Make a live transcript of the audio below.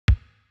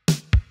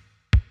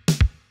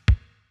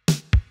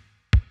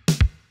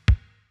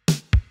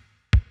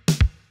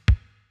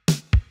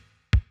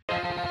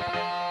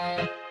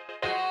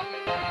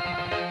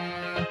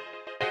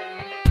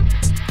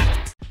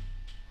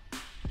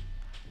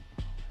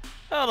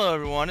Hello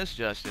everyone, it's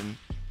Justin,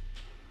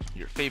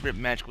 your favorite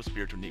magical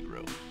spiritual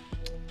Negro.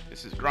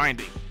 This is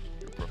Grinding,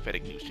 your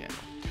prophetic news channel.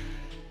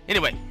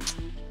 Anyway,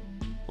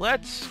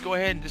 let's go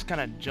ahead and just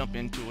kind of jump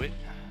into it.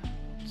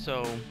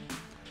 So,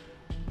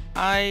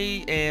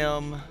 I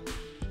am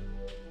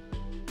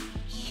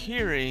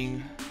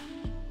hearing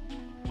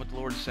what the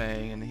Lord's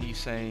saying, and He's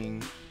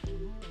saying, to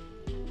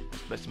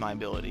the best of my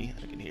ability,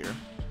 I can hear.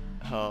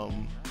 Oh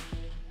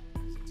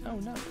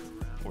no,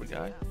 poor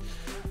guy.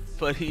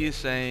 But he is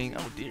saying,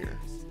 oh dear,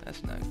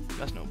 that's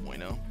no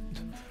bueno.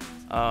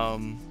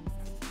 But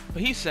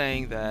he's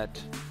saying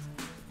that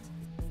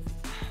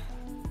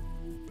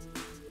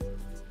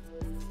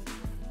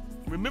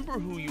remember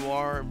who you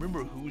are,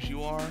 remember whose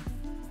you are.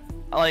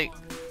 Like,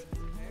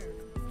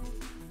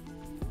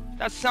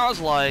 that sounds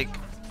like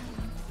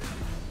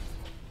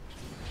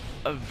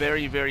a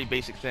very, very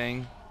basic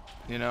thing,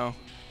 you know?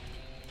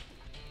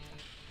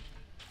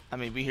 I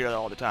mean, we hear that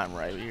all the time,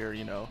 right? We hear,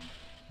 you know,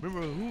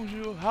 remember who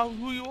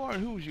you are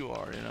and whose you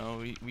are, you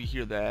know? We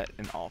hear that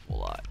an awful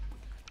lot.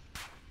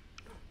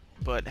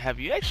 But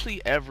have you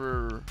actually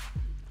ever,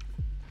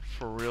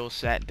 for real,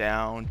 sat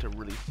down to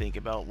really think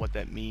about what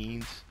that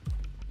means?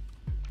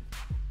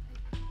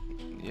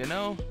 You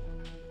know?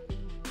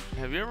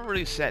 Have you ever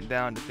really sat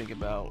down to think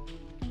about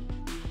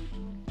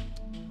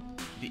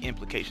the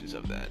implications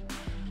of that?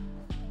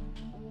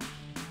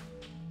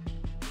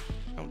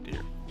 Oh dear.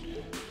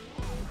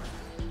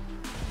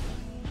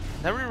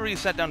 Never really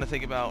sat down to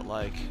think about,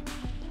 like,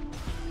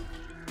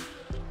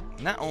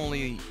 not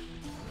only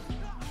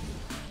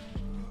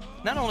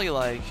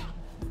like,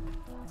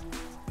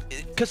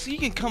 because you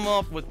can come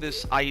up with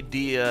this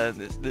idea,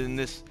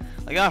 this,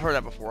 like, I've heard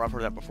that before, I've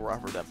heard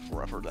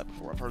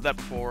that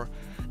before.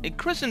 In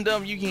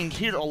Christendom, you can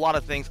hear a lot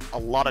of things a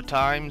lot of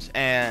times,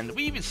 and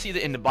we even see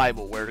that in the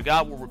Bible, where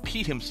God will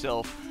repeat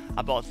himself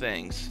about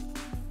things.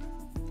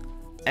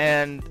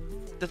 And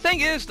the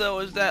thing is, though,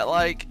 is that,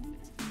 like,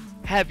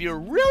 have you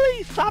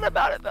really thought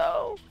about it,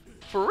 though?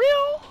 For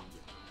real?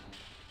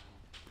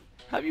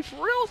 Have you for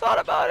real thought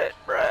about it,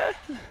 bruh?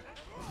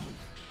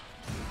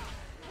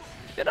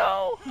 You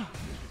know?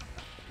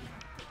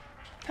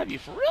 Have you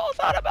for real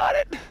thought about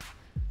it?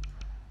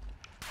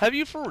 Have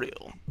you for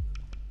real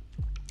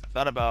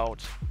thought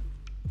about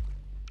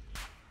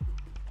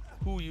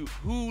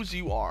whose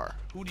you are?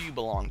 Who do you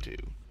belong to?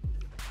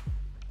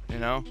 You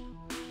know?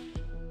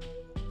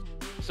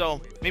 So,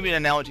 maybe an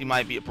analogy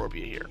might be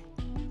appropriate here.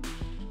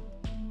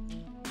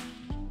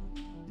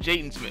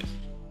 Jaden Smith,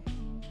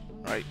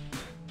 right?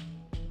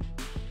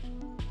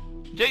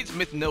 Jaden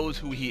Smith knows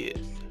who he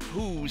is,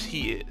 whose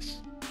he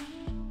is.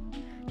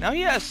 Now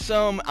he has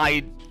some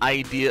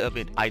idea of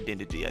an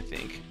identity, I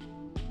think.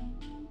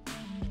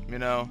 You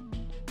know,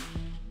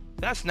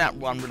 that's not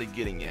what I'm really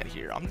getting at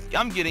here.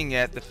 I'm getting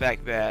at the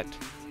fact that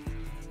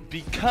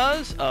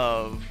because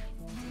of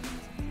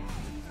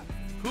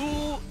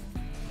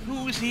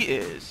whose he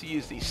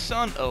is the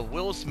son of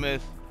Will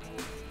Smith,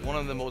 one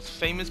of the most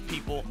famous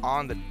people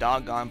on the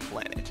doggone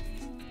planet.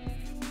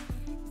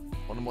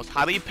 One of the most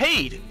highly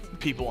paid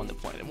people on the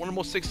planet. One of the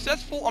most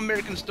successful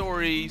American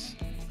stories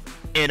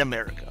in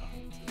America.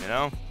 You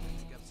know?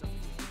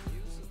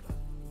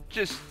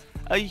 Just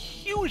a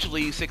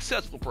hugely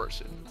successful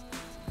person.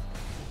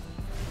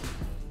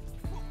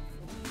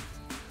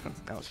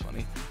 That was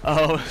funny.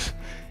 Oh,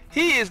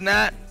 he is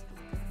not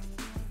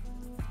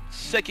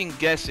second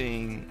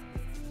guessing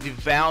the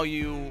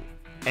value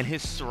and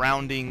his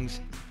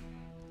surroundings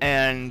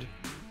and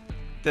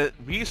the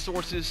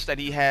resources that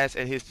he has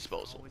at his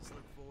disposal.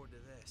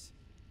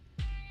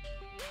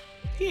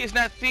 He is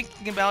not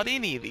thinking about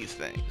any of these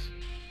things.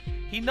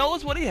 He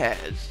knows what he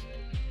has,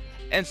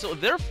 and so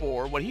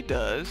therefore what he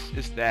does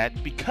is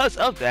that because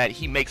of that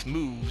he makes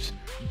moves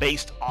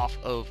based off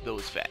of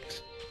those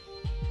facts.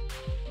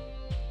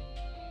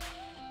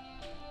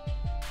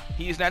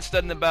 He is not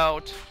studying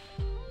about,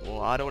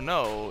 well, I don't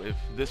know if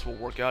this will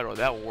work out or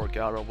that will work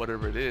out or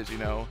whatever it is, you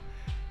know.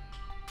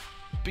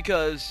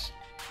 Because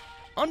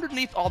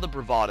underneath all the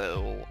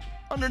bravado,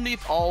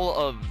 underneath all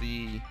of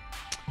the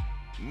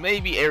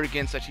maybe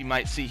arrogance that you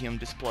might see him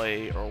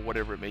display or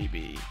whatever it may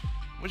be,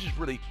 which is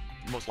really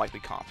most likely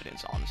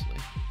confidence, honestly.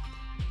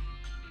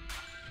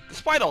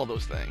 Despite all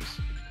those things,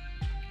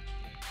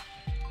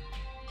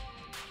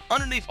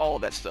 underneath all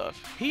of that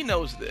stuff, he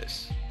knows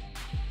this.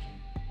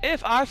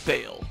 If I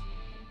fail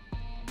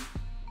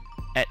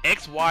at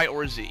X, Y,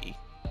 or Z,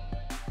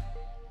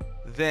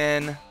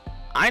 then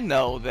I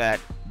know that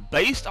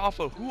based off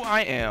of who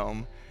I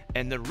am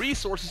and the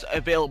resources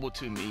available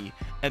to me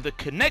and the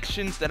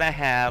connections that I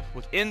have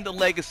within the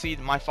legacy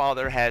that my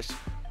father has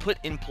put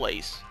in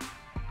place,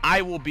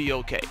 I will be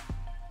okay.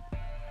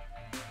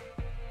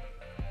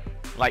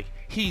 Like,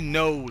 he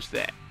knows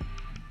that.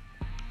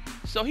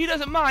 So he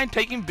doesn't mind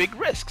taking big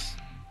risks.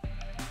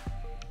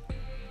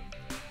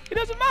 He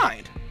doesn't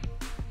mind.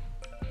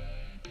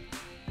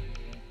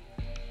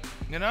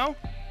 You know?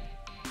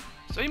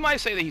 So you might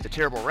say that he's a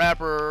terrible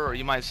rapper, or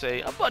you might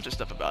say a bunch of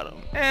stuff about him,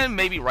 and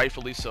maybe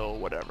rightfully so,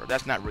 whatever.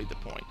 That's not really the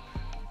point.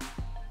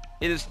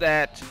 It is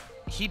that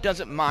he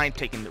doesn't mind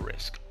taking the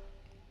risk.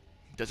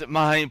 Doesn't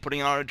mind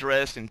putting on a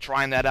dress and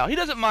trying that out. He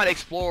doesn't mind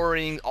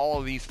exploring all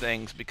of these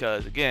things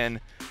because, again,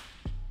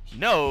 he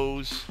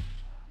knows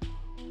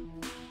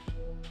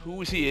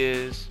who he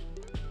is,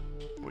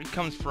 where he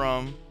comes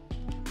from.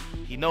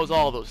 He knows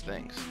all those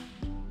things.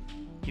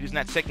 He does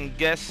not second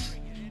guess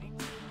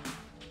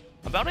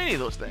about any of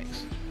those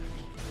things.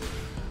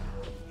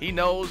 He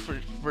knows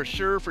for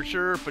sure.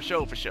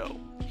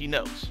 He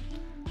knows.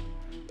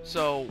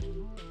 So,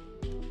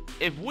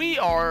 if we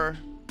are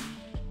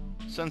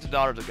sons and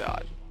daughters of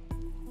God,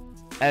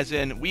 as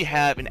in we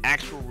have an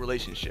actual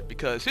relationship,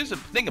 because here's the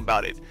thing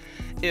about it.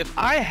 If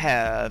I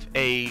have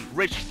a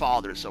rich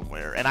father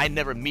somewhere and I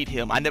never meet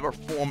him, I never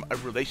form a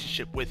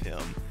relationship with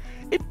him,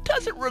 it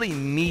doesn't really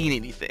mean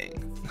anything.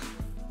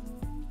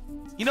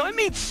 You know, it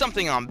means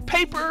something on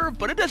paper,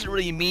 but it doesn't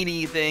really mean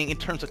anything in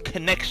terms of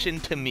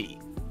connection to me.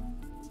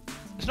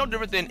 It's no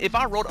different than if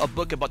I wrote a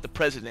book about the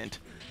president,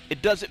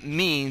 it doesn't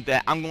mean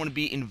that I'm going to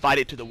be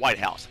invited to the White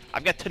House.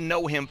 I've got to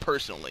know him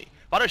personally.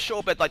 If I just show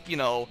up at, like, you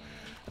know,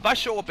 if I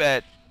show up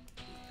at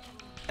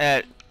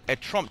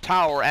Trump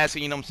Tower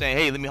asking, you know what I'm saying,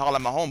 hey, let me holler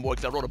at my homeboy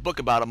because I wrote a book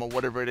about him or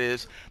whatever it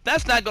is,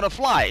 that's not going to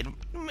fly.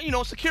 You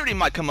know, security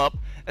might come up,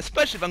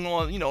 especially if I'm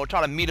going to, you know,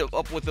 try to meet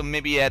up with him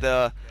maybe at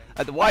the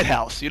White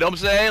House. You know what I'm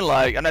saying?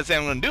 Like, I'm not saying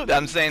I'm going to do that.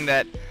 I'm saying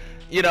that,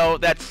 you know,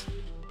 that's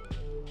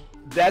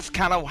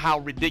kind of how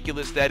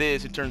ridiculous that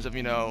is in terms of,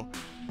 you know,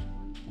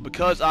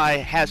 because I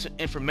have some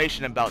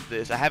information about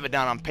this, I have it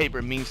down on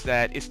paper, means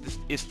that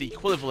it's the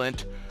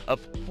equivalent of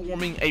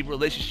forming a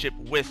relationship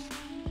with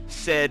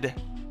said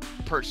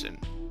person.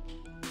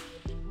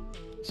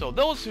 So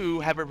those who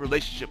have a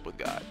relationship with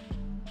God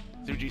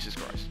through Jesus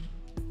Christ,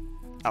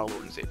 our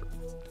Lord and Savior,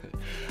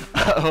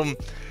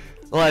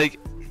 like,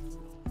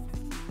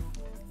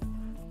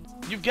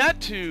 you've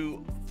got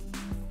to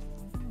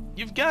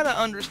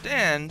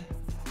understand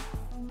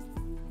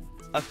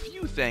a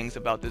few things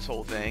about this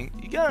whole thing.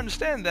 You gotta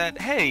understand that,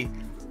 hey,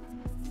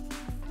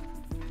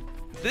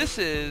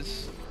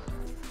 there's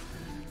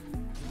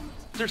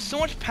so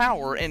much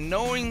power in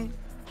knowing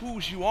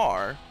whose you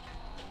are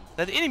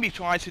that the enemy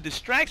tries to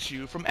distract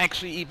you from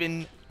actually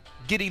even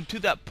getting to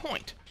that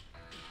point.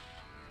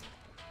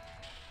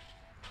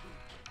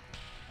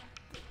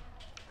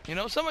 You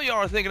know, some of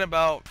y'all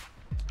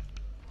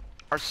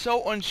are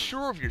so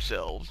unsure of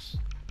yourselves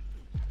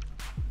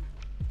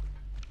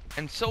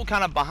and so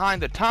kind of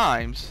behind the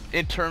times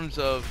in terms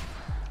of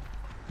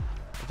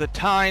the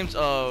times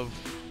of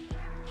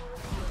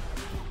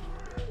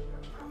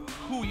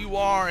who you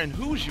are and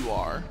whose you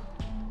are,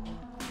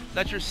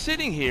 that you're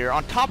sitting here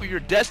on top of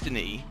your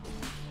destiny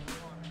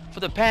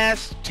for the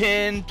past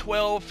 10,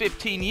 12,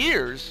 15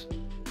 years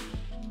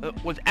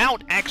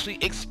without actually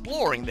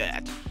exploring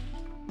that.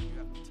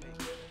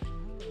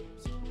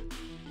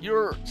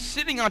 You're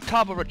sitting on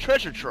top of a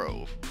treasure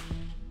trove.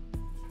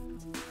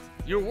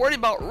 You're worried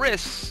about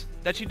risks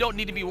that you don't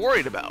need to be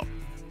worried about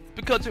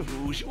because of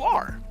whose you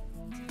are.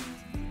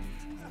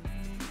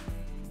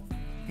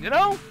 You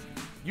know?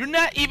 You're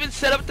not even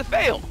set up to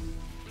fail.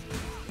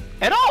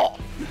 At all.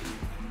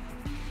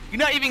 You're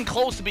not even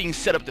close to being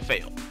set up to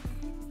fail.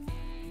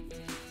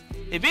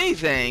 If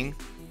anything,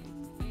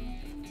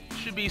 you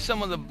should be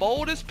some of the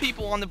boldest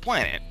people on the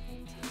planet,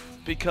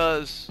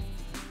 because,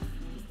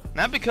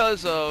 not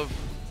because of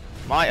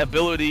my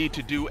ability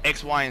to do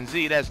X, Y, and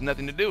Z, that has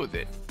nothing to do with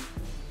it.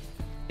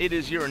 It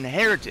is your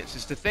inheritance.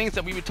 It's the things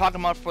that we've been talking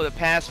about for the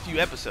past few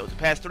episodes, the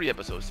past 3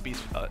 episodes to be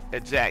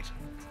exact.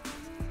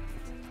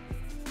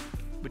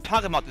 We're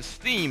talking about this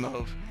theme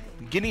of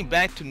getting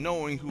back to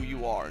knowing who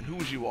you are and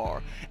whose you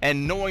are,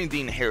 and knowing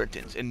the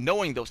inheritance and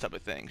knowing those type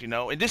of things, you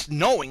know, and just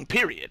knowing,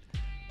 period.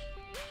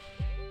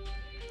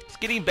 It's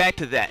getting back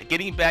to that,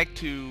 getting back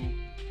to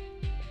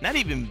not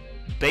even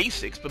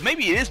basics, but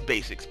maybe it is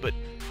basics, but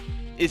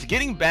it's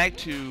getting back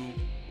to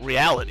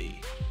reality,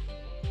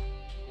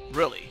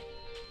 really.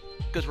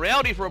 Because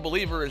reality for a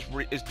believer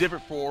is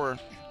different for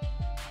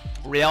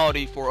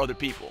reality for other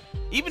people.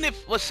 Even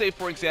if, let's say,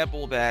 for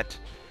example, that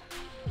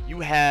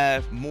you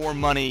have more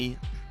money,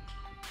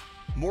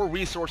 more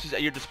resources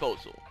at your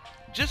disposal,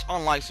 just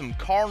on like some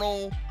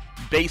carnal,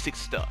 basic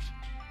stuff.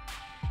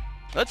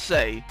 Let's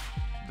say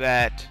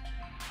that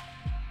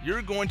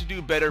you're going to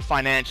do better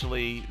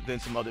financially than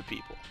some other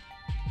people,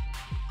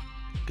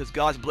 because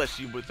God's blessed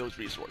you with those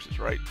resources,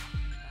 right?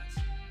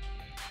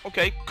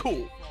 Okay,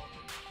 cool.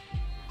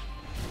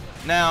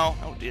 Now,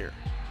 oh dear,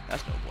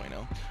 that's no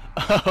bueno.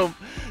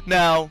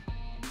 Now,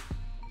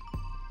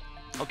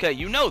 okay,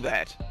 you know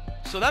that.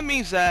 So that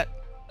means that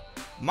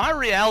my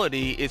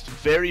reality is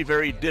very,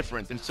 very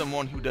different than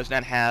someone who does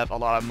not have a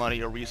lot of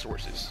money or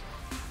resources.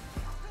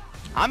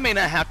 I may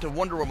not have to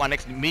wonder where my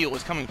next meal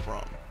is coming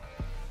from.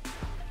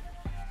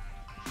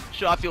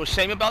 Should I feel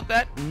shame about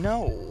that?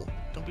 No.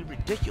 Don't be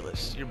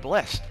ridiculous. You're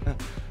blessed.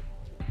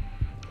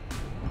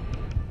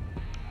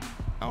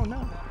 Oh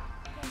no.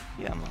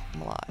 Yeah,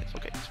 I'm alive.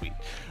 Okay, sweet.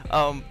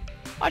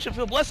 I should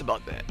feel blessed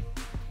about that.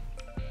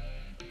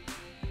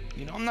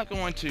 You know, I'm not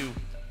going to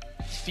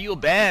feel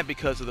bad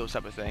because of those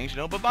type of things, you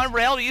know, but my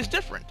reality is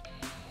different.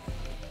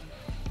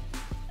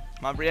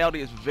 My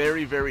reality is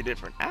very, very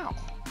different. Ow.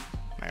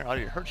 My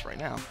reality hurts right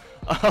now.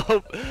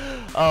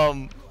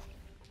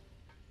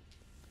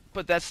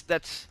 But that's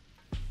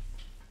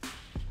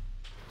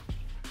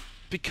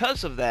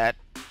because of that.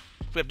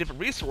 If we have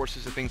different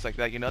resources and things like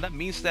that, you know, that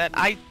means that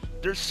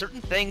there's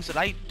certain things that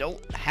I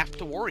don't have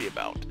to worry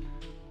about.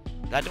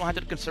 That I don't have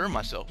to concern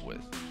myself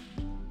with.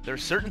 There are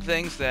certain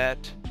things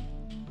that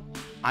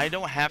I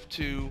don't have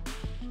to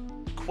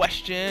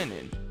question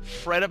and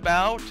fret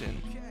about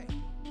and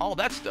all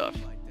that stuff.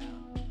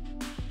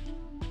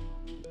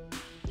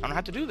 I don't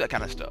have to do that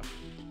kind of stuff.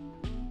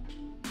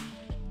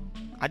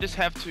 I just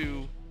have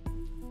to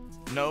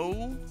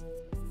know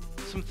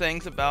some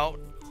things about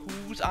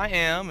whose I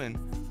am and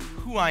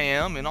who I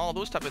am and all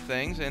those type of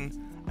things, and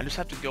I just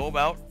have to go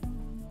about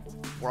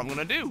what I'm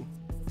gonna do,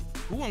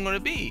 who I'm gonna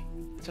be.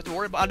 I just have to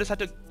worry about. I just have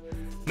to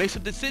make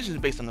some decisions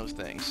based on those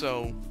things.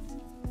 So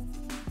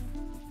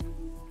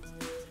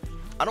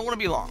I don't want to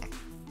be long,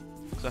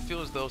 because I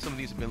feel as though some of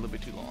these have been a little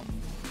bit too long,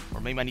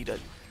 or maybe I need to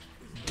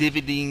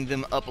dividing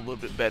them up a little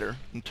bit better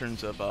in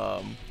terms of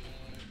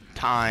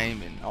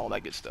time and all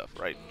that good stuff,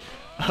 right?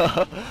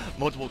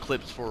 Multiple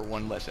clips for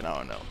one lesson, I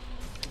don't know.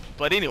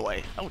 But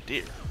anyway, oh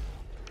dear,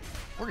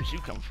 where did you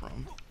come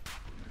from?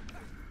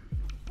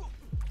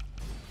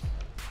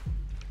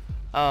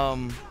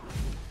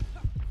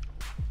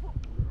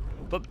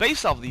 But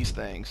based off these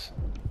things,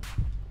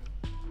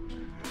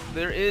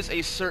 there is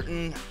a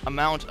certain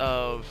amount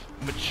of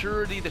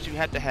maturity that you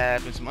have to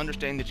have and some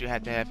understanding that you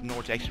have to have in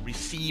order to actually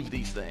receive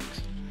these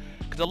things.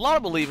 Because a lot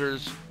of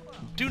believers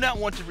do not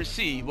want to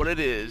receive what it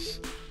is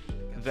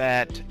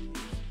that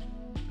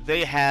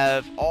they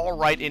have all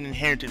right in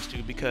inheritance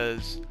to,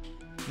 because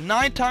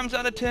 9 times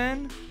out of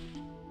 10,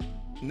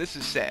 and this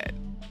is sad,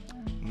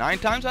 9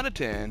 times out of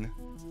 10,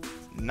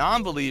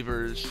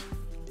 non-believers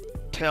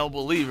tell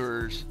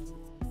believers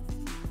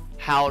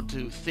how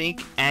to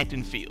think, act,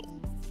 and feel.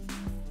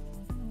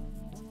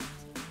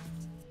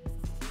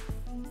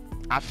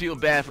 I feel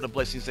bad for the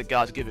blessings that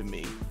God's given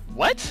me.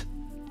 What?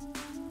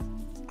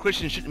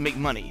 Christians shouldn't make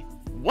money.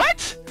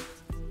 What?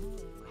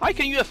 How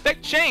can you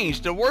affect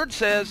change? The word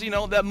says, you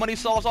know, that money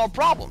solves all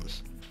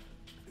problems.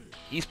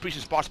 He's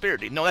preaching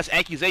prosperity. No, that's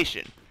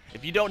accusation.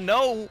 If you don't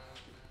know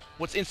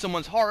what's in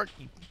someone's heart,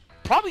 you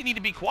probably need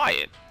to be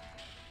quiet.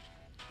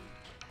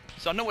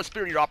 So I know what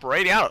spirit you're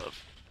operating out of.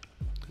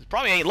 It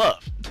probably ain't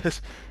love.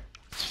 It's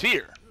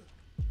fear.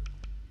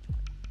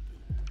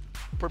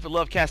 Perfect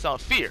love casts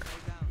out fear.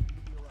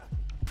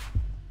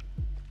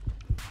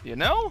 You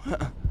know?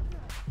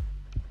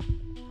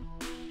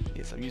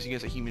 Yes, I'm using it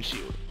as a human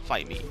shield.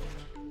 Fight me.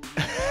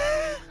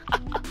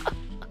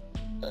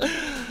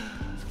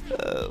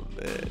 Oh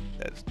man,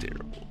 that's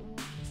terrible.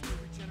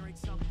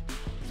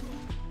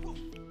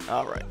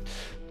 Alright.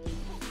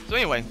 So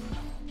anyway,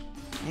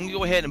 I'm gonna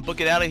go ahead and book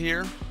it out of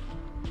here.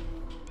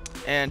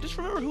 And just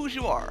remember who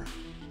you are.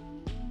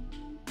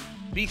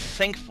 Be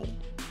thankful.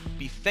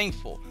 Be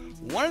thankful.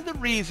 One of the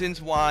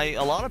reasons why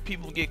a lot of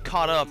people get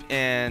caught up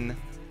in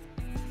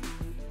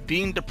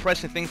being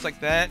depressed and things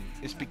like that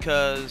is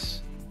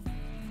because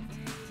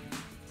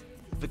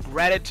the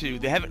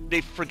gratitude,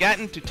 they've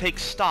forgotten to take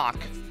stock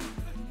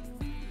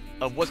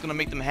of what's going to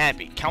make them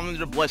happy, counting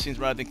their blessings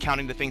rather than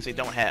counting the things they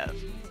don't have.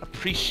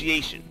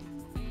 Appreciation.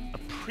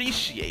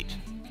 Appreciate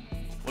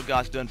what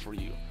God's done for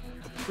you.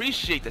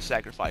 Appreciate the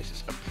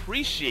sacrifices.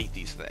 Appreciate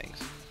these things.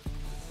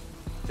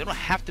 They don't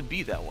have to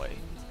be that way.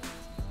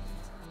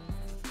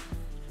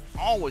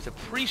 Always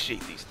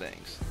appreciate these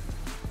things.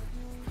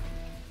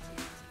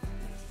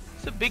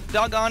 It's a big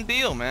doggone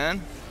deal,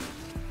 man.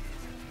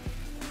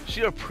 You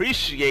should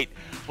appreciate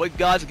what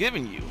God's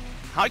given you.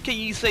 How can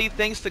you say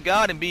thanks to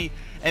God and be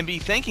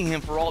thanking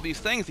Him for all these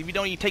things if you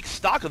don't even take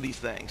stock of these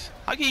things?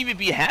 How can you even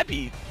be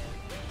happy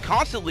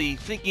constantly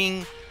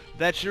thinking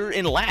that you're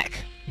in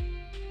lack?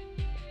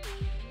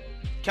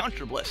 Count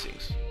your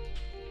blessings.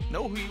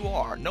 Know who you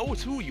are. Know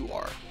who you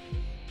are.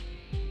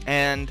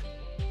 And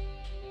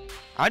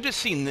I've just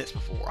seen this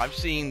before. I've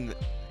seen,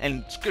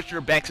 and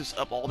Scripture backs this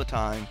up all the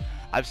time,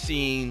 I've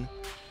seen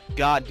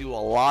God do a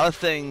lot of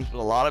things with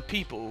a lot of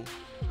people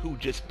who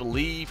just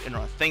believe and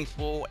are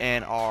thankful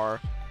and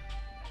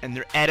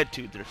their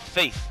attitude, their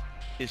faith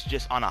is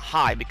just on a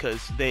high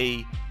because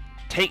they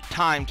take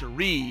time to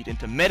read and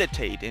to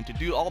meditate and to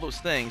do all those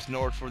things in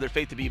order for their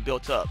faith to be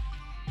built up.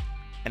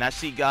 And I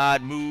see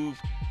God move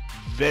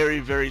very,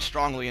 very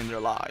strongly in their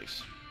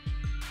lives.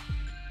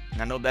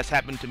 And I know that's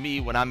happened to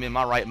me when I'm in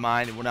my right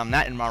mind, and when I'm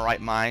not in my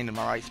right mind, in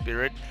my right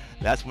spirit,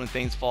 that's when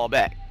things fall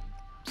back.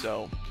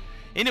 So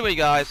anyway,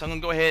 guys, I'm going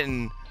to go ahead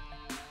and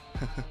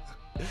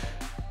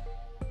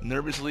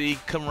nervously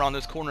come around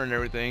this corner and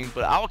everything,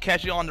 but I will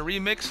catch you on the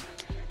remix.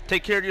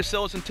 Take care of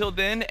yourselves until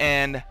then,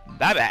 and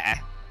bye-bye.